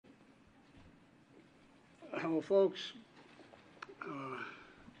Hello, folks.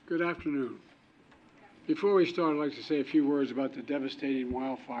 Good afternoon. Before we start, I'd like to say a few words about the devastating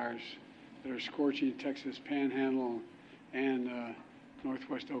wildfires that are scorching Texas Panhandle and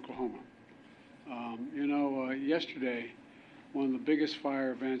northwest Oklahoma. Yesterday, one of the biggest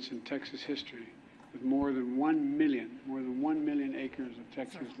fire events in Texas history, with more than 1 million acres of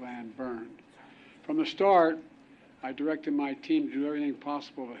Texas land burned. From the start, I directed my team to do everything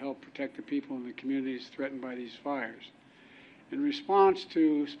possible to help protect the people in the communities threatened by these fires. In response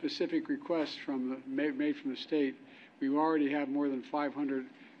to specific requests made from the state, we already have more than 500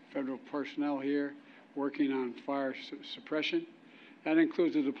 federal personnel here working on fire suppression. That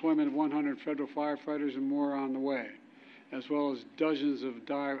includes the deployment of 100 federal firefighters and more on the way, as well as dozens of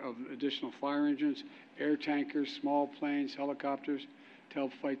additional fire engines, air tankers, small planes, helicopters to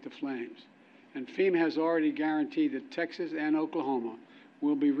help fight the flames. And FEMA has already guaranteed that Texas and Oklahoma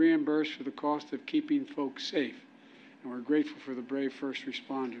will be reimbursed for the cost of keeping folks safe. And we're grateful for the brave first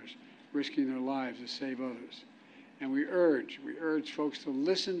responders risking their lives to save others. And we urge folks to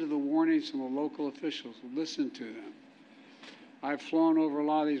listen to the warnings from the local officials, listen to them. I've flown over a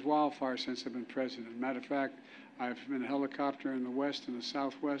lot of these wildfires since I've been president. Matter of fact, I've been a helicopter in the west and the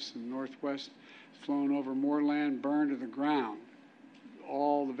southwest and northwest, flown over more land burned to the ground,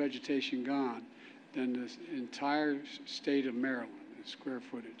 all the vegetation gone, than the entire state of Maryland in square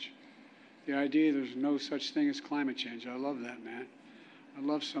footage. The idea there's no such thing as climate change, I love that, man. I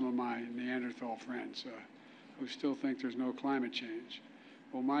love some of my Neanderthal friends who still think there's no climate change.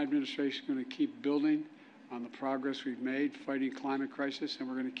 Well, my administration is going to keep building on the progress we've made fighting climate crisis, and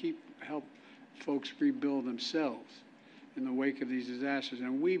we're going to help folks rebuild themselves in the wake of these disasters.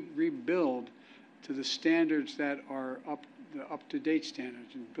 And we rebuild to the standards that are the up-to-date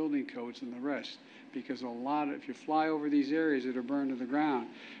standards and building codes and the rest. Because if you fly over these areas that are burned to the ground,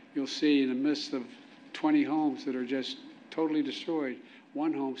 you'll see in the midst of 20 homes that are just totally destroyed,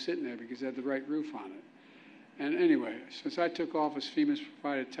 one home sitting there because it had the right roof on it. And anyway, since I took office, FEMA's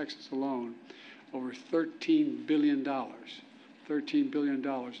provided Texas alone over $13 billion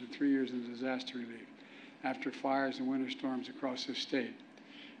in 3 years in disaster relief after fires and winter storms across this state.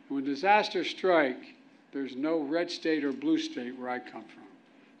 And when disasters strike, there's no red state or blue state where I come from.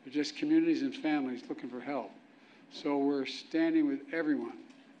 They're just communities and families looking for help. So we're standing with everyone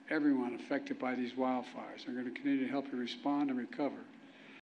affected by these wildfires. We're going to continue to help you respond and recover.